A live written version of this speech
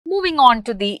moving on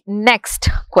to the next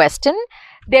question.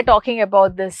 They're talking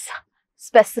about this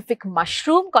specific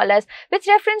mushroom called as, with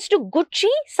reference to Gucci,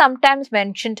 sometimes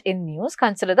mentioned in news.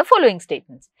 Consider the following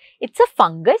statements. It's a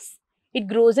fungus. It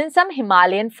grows in some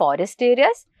Himalayan forest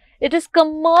areas. It is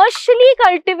commercially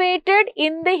cultivated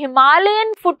in the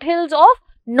Himalayan foothills of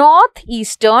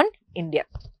northeastern India.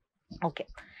 Okay.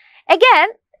 Again,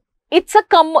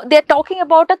 they're talking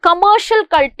about a commercial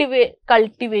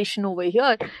cultivation over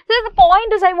here. So the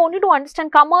point is, I want you to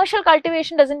understand, commercial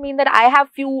cultivation doesn't mean that I have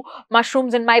few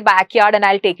mushrooms in my backyard and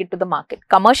I'll take it to the market.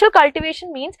 Commercial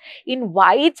cultivation means in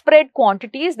widespread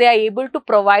quantities, they are able to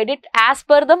provide it as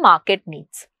per the market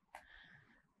needs.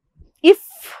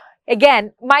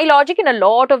 Again, my logic in a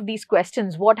lot of these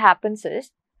questions, what happens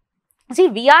is, see,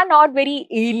 we are not very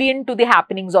alien to the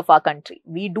happenings of our country.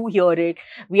 We do hear it.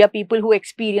 We are people who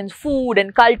experience food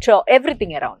and culture,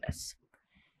 everything around us.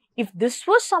 If this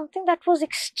was something that was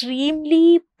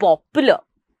extremely popular,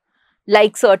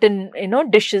 like certain,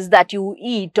 dishes that you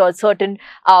eat or certain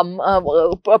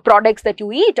products that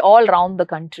you eat all around the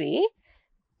country,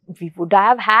 we would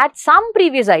have had some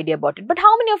previous idea about it. But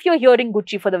how many of you are hearing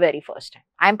Gucci for the very first time?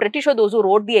 I am pretty sure those who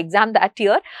wrote the exam that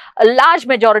year, a large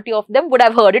majority of them would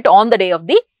have heard it on the day of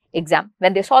the exam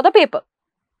when they saw the paper.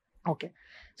 Okay.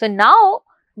 So now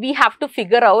we have to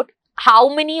figure out how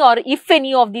many or if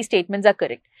any of these statements are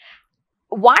correct.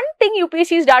 One thing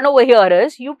UPSC has done over here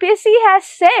is, UPSC has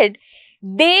said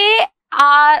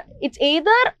it's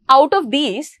either out of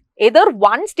these, either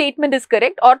one statement is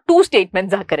correct or two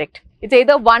statements are correct. It's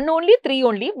either 1 only, 3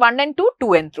 only, 1 and 2,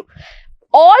 2 and 3.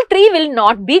 All 3 will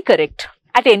not be correct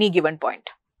at any given point.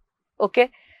 Okay.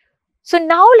 So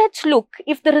now let's look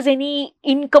if there is any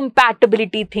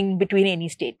incompatibility thing between any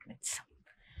statements.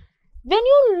 When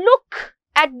you look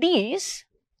at these,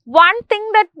 one thing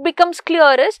that becomes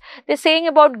clear is, they're saying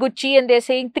about Gucci and they're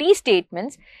saying 3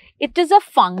 statements. It is a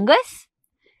fungus.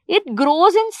 It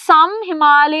grows in some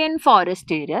Himalayan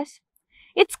forest areas.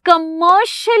 It's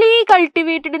commercially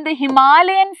cultivated in the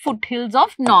Himalayan foothills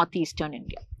of northeastern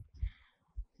India.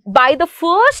 By the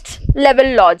first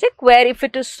level logic, where if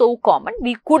it is so common,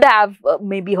 we could have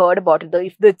maybe heard about it.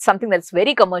 If it's something that's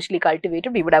very commercially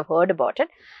cultivated, we would have heard about it.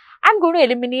 I'm going to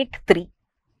eliminate 3.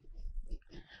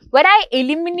 When I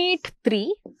eliminate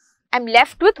 3, I'm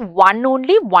left with 1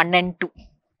 only, 1 and 2.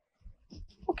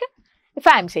 Okay. If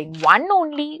I'm saying 1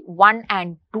 only, 1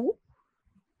 and 2,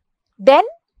 then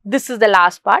this is the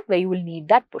last part where you will need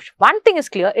that push. One thing is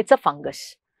clear, it's a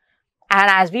fungus. And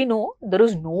as we know, there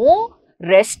is no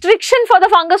restriction for the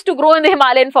fungus to grow in the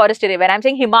Himalayan forest area. When I'm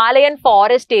saying Himalayan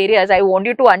forest areas, I want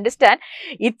you to understand,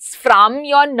 it's from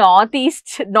your northwestern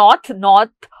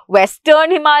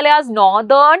Himalayas,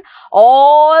 northern,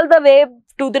 all the way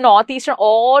to the northeastern,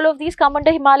 all of these come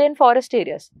under Himalayan forest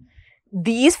areas.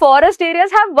 These forest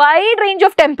areas have wide range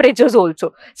of temperatures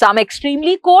also. Some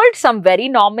extremely cold, some very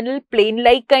nominal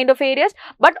plain-like kind of areas.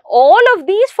 But all of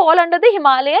these fall under the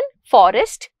Himalayan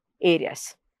forest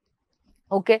areas.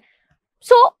 Okay.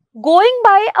 So, going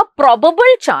by a probable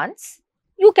chance,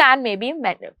 you can maybe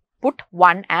put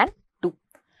 1 and 2.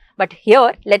 But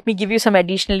here, let me give you some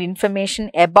additional information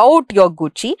about your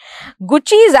Gucci.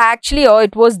 Gucci is actually,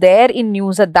 it was there in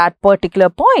news at that particular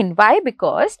point. Why?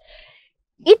 Because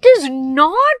it is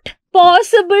not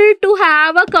possible to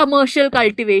have a commercial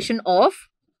cultivation of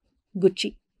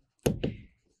Gucci.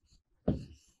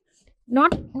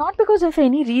 Not because of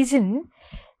any reason.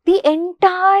 The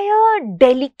entire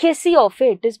delicacy of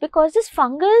it is because this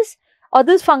fungus or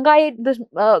this fungi,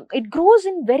 it grows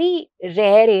in very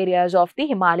rare areas of the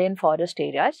Himalayan forest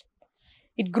areas.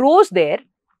 It grows there,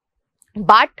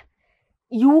 but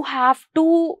you have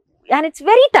to, and it's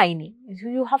very tiny.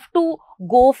 You have to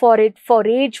go for it,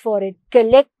 forage for it,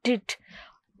 collect it,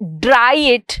 dry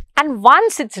it, and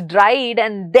once it's dried,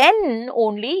 and then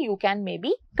only you can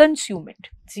maybe consume it.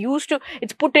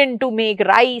 It's put in to make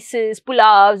rices,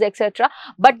 pulavs, etc.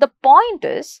 But the point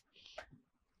is,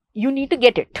 you need to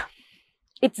get it.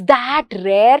 It's that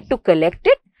rare to collect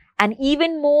it, and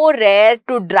even more rare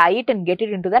to dry it and get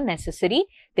it into the necessary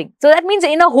thing. So that means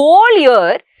in a whole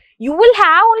year, you will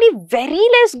have only very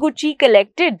less Gucci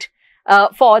collected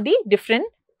for the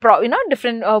different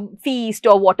feast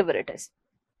or whatever it is.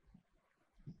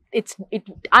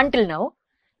 Until now,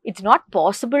 it's not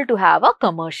possible to have a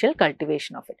commercial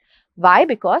cultivation of it. Why?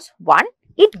 Because 1,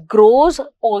 it grows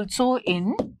also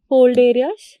in cold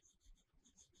areas.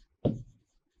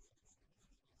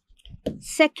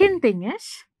 Second thing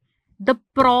is, the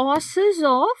process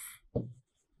of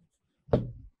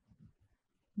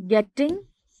getting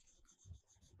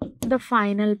the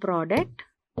final product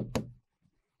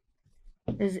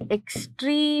is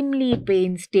extremely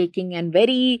painstaking and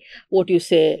very,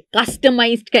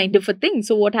 customized kind of a thing.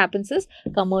 So what happens is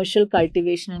commercial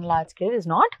cultivation in large scale is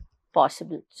not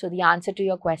possible. So the answer to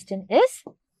your question is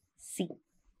C.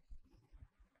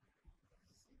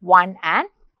 1 and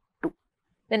 2.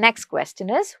 The next question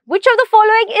is, which of the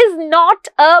following is not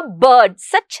a bird?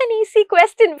 Such an easy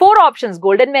question. 4 options: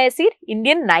 golden maize,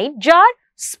 Indian nightjar,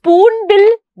 spoonbill,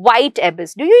 white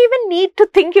ibis. Do you even need to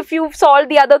think if you've solved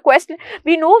the other question?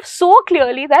 We know so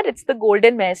clearly that it's the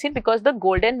golden maize because the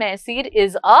golden maize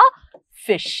is a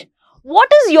fish.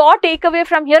 What is your takeaway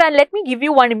from here? And let me give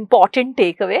you one important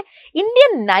takeaway.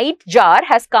 Indian nightjar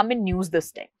has come in news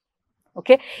this time.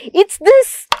 Okay, it's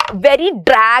this very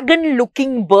dragon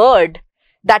looking bird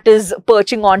that is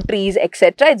perching on trees,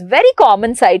 etc. It's very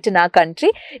common sight in our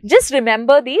country. Just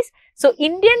remember these. So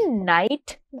Indian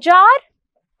nightjar,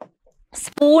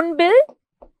 spoonbill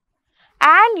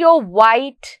and your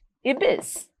white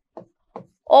ibis.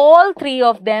 All 3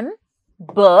 of them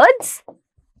birds.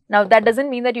 Now that doesn't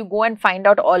mean that you go and find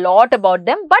out a lot about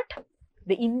them, but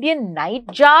the Indian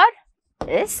nightjar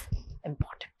is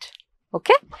important.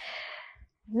 Okay.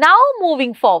 Now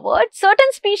moving forward,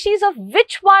 certain species of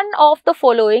which one of the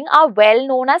following are well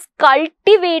known as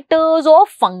cultivators of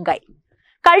fungi?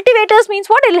 Cultivators means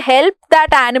what? It will help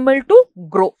that animal to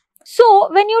grow. So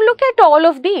when you look at all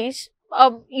of these,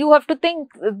 you have to think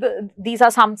these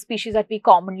are some species that we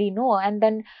commonly know, and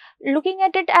then looking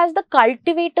at it as the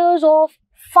cultivators of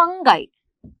fungi.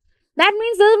 That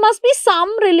means there must be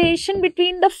some relation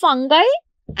between the fungi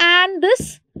and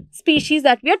this species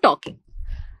that we are talking.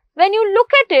 When you look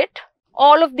at it,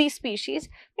 all of these species,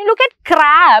 you look at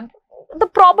crab, the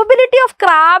probability of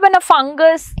crab and a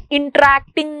fungus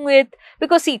interacting with,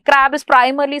 because see, crab is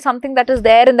primarily something that is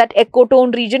there in that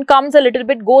ecotone region, comes a little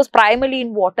bit, goes primarily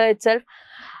in water itself.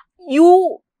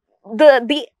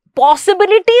 The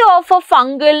possibility of a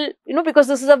fungal, because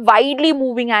this is a widely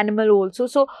moving animal also.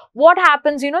 So what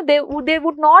happens, they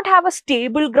would not have a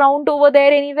stable ground over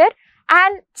there anywhere,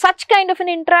 and such kind of an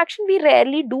interaction we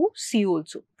rarely do see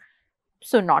also.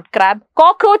 So not crab.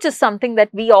 Cockroach is something that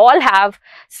we all have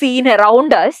seen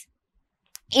around us.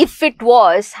 If it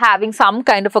was having some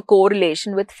kind of a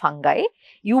correlation with fungi,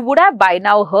 you would have by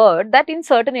now heard that in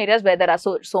certain areas where there are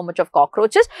so much of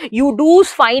cockroaches, you do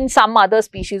find some other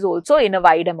species also in a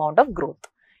wide amount of growth.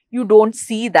 You don't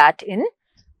see that in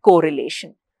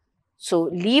correlation.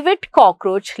 So leave it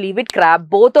cockroach, leave it crab.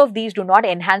 Both of these do not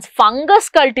enhance fungus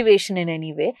cultivation in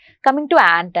any way. Coming to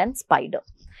ant and spider.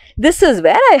 This is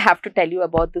where I have to tell you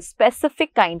about the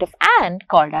specific kind of ant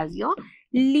called as your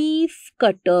leaf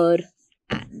cutter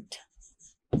ant.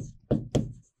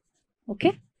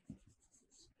 Okay.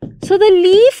 So the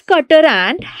leaf cutter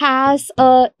ant has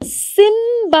a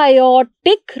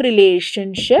symbiotic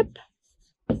relationship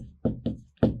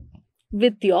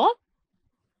with your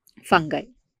fungi.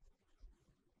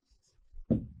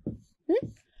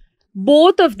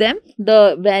 Both of them,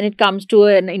 when it comes to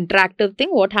an interactive thing,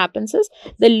 what happens is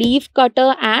the leaf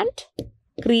cutter ant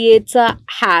creates a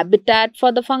habitat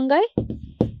for the fungi.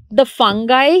 The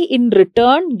fungi in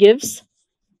return gives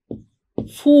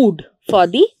food for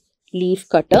the leaf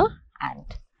cutter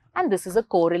ant. And this is a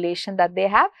correlation that they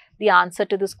have. The answer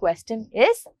to this question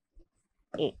is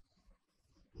A.